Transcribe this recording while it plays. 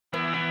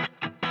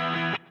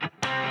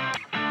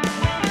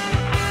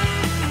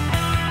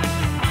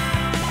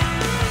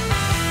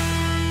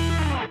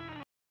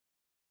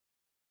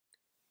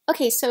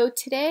Okay, so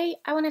today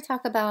I want to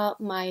talk about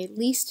my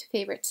least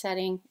favorite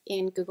setting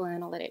in Google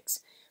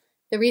Analytics.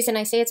 The reason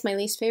I say it's my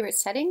least favorite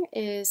setting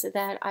is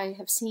that I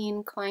have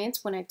seen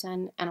clients when I've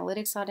done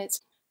analytics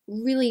audits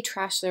really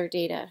trash their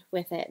data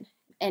with it.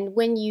 And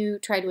when you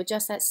try to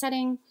adjust that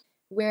setting,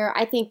 where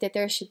I think that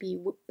there should be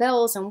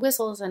bells and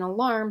whistles and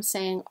alarms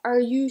saying, are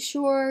you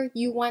sure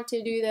you want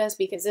to do this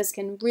because this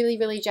can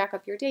really jack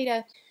up your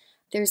data?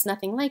 There's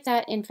nothing like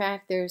that. In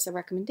fact, there's a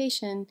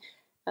recommendation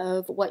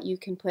of what you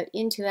can put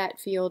into that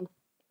field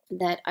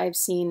that I've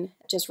seen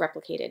just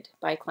replicated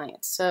by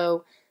clients.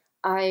 So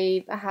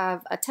I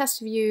have a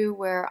test view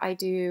where I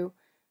do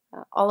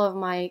all of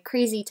my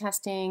crazy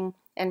testing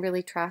and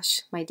really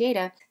trash my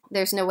data.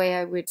 There's no way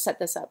I would set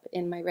this up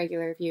in my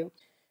regular view.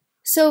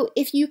 So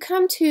if you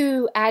come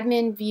to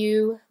admin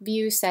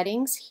view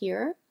settings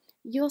here,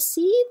 you'll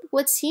see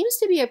what seems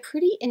to be a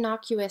pretty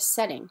innocuous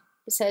setting.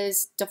 It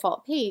says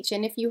default page,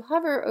 and if you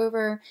hover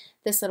over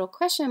this little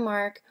question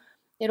mark,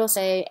 it'll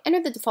say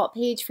enter the default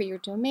page for your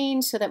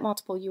domain so that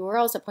multiple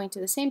URLs that point to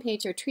the same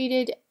page are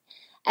treated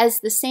as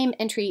the same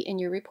entry in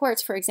your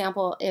reports. For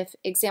example, if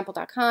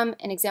example.com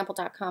and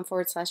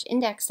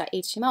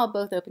example.com/index.html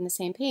both open the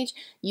same page,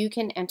 you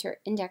can enter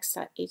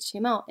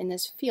index.html in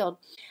this field.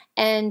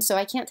 And so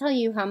I can't tell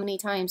you how many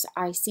times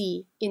I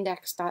see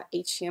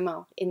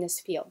index.html in this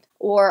field.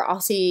 Or I'll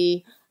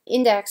see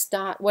index.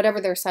 Whatever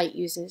their site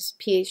uses,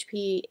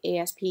 PHP,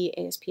 ASP,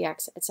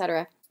 ASPX,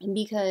 etc.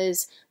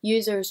 because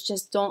users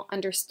just don't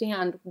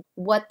understand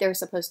what they're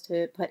supposed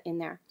to put in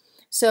there.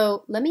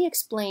 So let me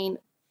explain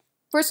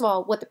first of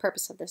all, what the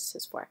purpose of this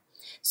is for.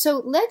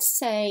 So let's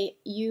say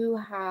you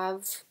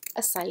have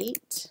a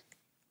site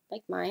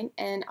like mine,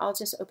 and I'll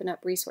just open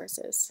up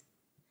resources.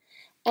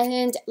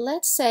 And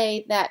let's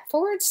say that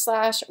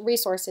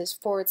 /resources/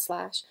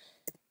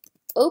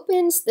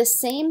 opens the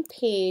same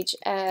page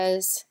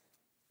as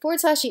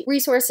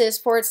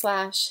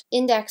 /resources/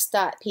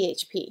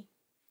 index.php.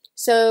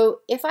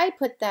 So if I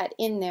put that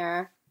in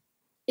there,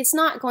 it's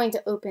not going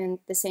to open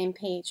the same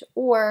page,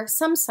 or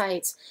some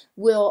sites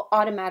will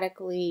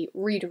automatically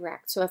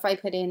redirect. So if I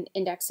put in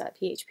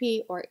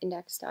index.php or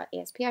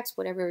index.aspx,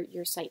 whatever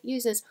your site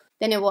uses,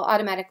 then it will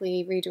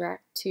automatically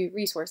redirect to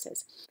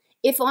resources.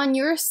 If on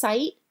your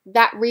site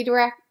that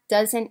redirect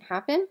doesn't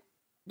happen,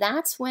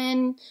 that's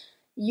when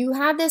you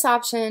have this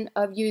option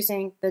of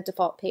using the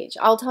default page.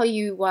 I'll tell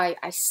you why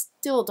I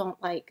still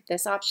don't like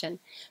this option.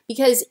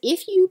 Because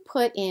if you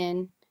put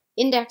in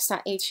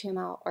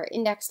index.html or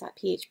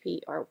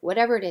index.php or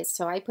whatever it is,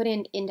 so I put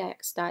in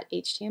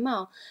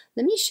index.html,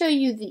 let me show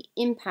you the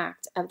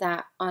impact of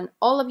that on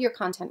all of your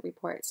content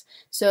reports.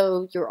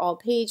 So your all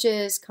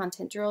pages,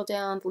 content drill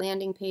down,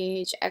 landing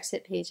page,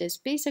 exit pages,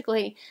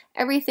 basically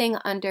everything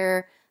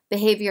under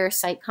behavior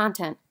site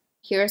content.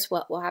 Here's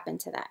what will happen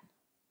to that.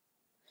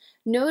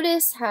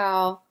 Notice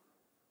how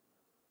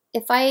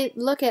if I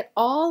look at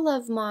all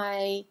of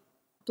my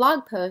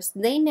blog posts,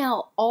 they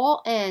now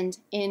all end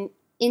in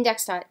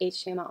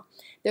index.html.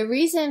 The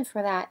reason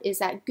for that is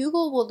that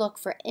Google will look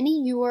for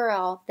any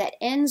URL that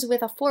ends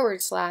with a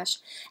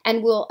 /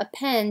 and will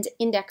append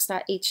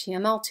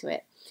index.html to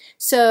it.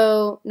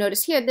 So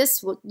notice here,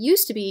 this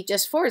used to be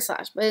just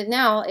 /, but it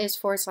now is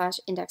 /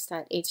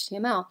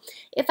 index.html.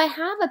 If I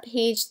have a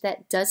page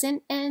that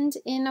doesn't end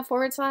in a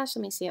 /, let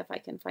me see if I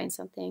can find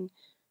something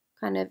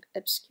kind of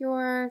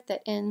obscure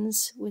that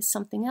ends with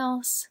something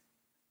else,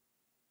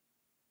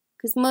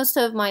 because most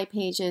of my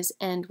pages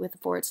end with a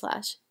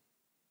 /.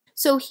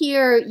 So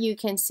here you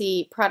can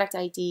see product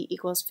ID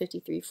equals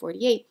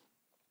 5348.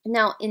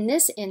 Now in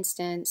this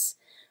instance,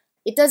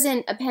 it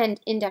doesn't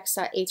append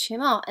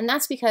index.html, and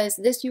that's because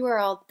this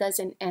URL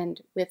doesn't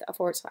end with a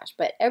 /.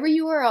 But every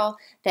URL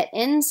that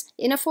ends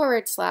in a /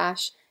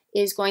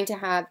 is going to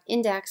have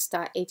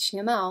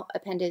index.html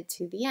appended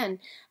to the end.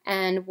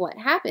 And what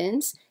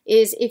happens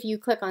is if you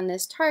click on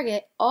this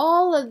target,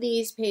 all of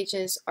these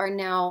pages are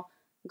now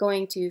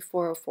going to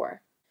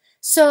 404.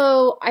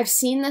 So I've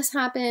seen this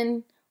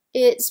happen.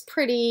 It's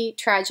pretty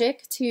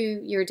tragic to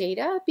your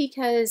data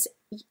because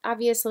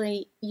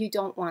obviously you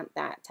don't want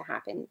that to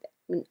happen. I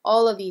mean,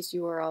 all of these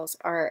URLs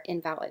are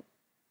invalid.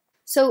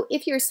 So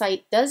if your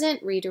site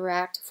doesn't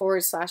redirect /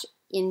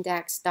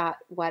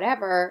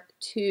 index.whatever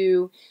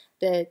to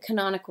the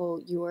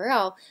canonical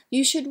URL,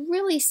 you should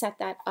really set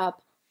that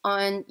up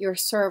on your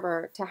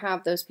server to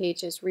have those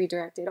pages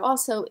redirected. It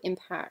also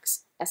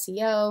impacts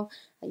SEO.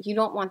 You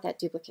don't want that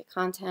duplicate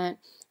content.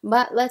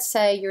 But let's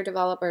say your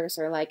developers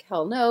are like,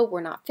 hell no,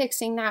 we're not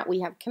fixing that.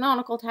 We have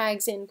canonical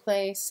tags in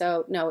place.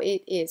 So no,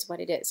 it is what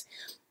it is.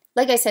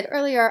 Like I said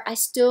earlier, I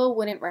still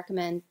wouldn't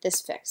recommend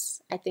this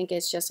fix. I think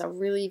it's just a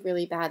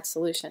really bad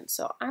solution.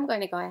 So I'm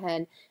going to go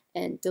ahead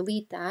and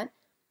delete that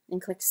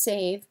and click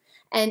save.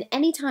 And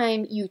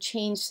anytime you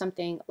change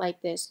something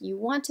like this, you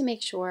want to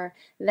make sure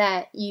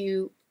that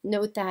you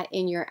note that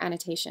in your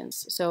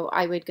annotations. So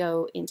I would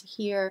go into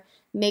here,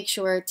 make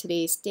sure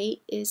today's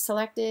date is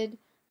selected.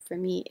 For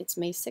me, it's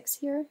May 6th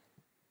here.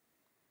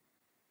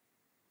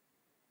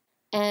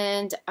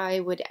 And I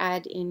would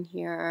add in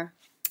here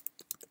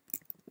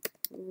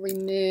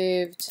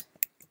removed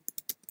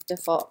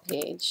default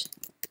page.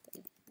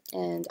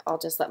 And I'll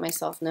just let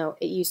myself know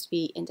it used to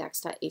be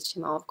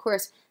index.html. Of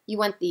course, you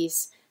want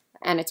these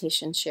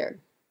annotations shared.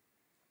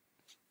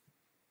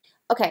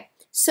 Okay,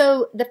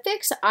 so the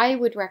fix I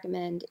would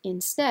recommend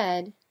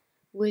instead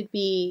would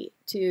be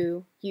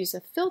to use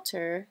a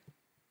filter,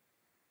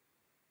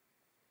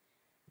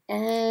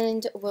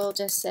 and we'll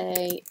just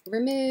say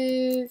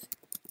remove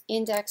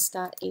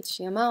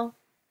index.html.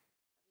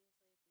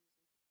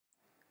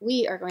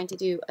 We are going to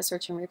do a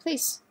search and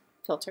replace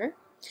filter.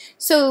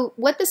 So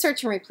what the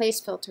search and replace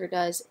filter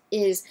does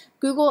is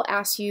Google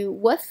asks you,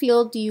 what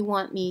field do you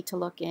want me to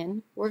look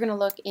in? We're going to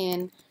look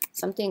in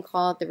something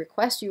called the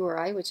request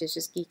URI, which is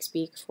just geek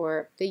speak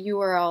for the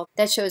URL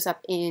that shows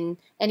up in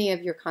any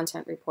of your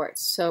content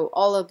reports. So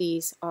all of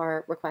these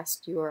are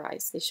request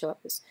URIs. They show up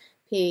as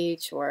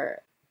page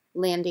or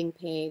landing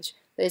page,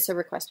 but it's a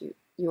request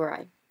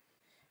URI.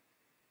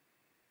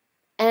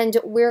 And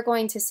we're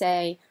going to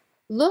say,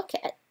 look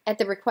at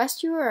the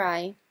request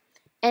URI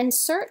and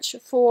search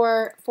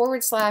for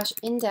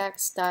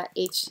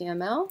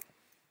 /index.html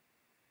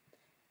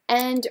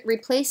and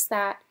replace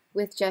that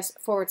with just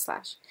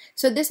 /.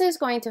 So this is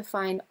going to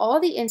find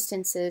all the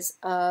instances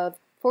of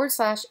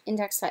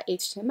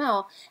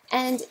 /index.html,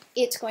 and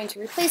it's going to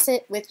replace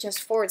it with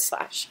just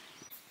 /.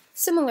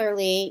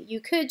 Similarly,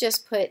 you could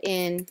just put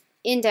in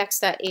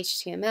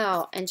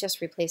index.html and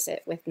just replace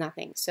it with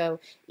nothing. So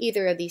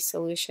either of these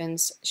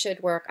solutions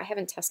should work. I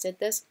haven't tested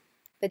this,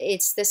 but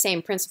it's the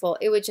same principle.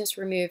 It would just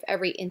remove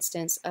every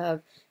instance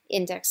of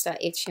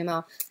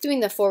index.html. Doing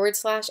the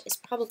 / is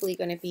probably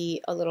going to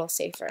be a little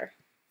safer.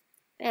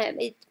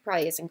 It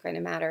probably isn't going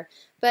to matter,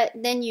 but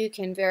then you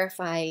can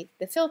verify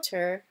the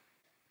filter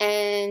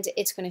and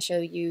it's going to show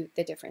you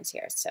the difference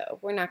here. So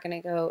we're not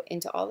going to go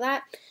into all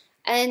that,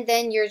 and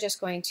then you're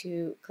just going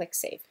to click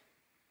save.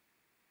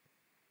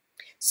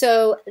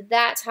 So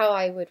that's how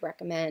I would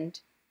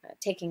recommend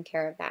taking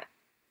care of that.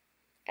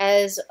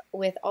 As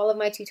with all of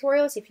my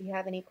tutorials, if you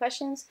have any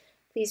questions,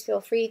 please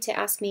feel free to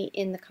ask me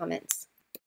in the comments.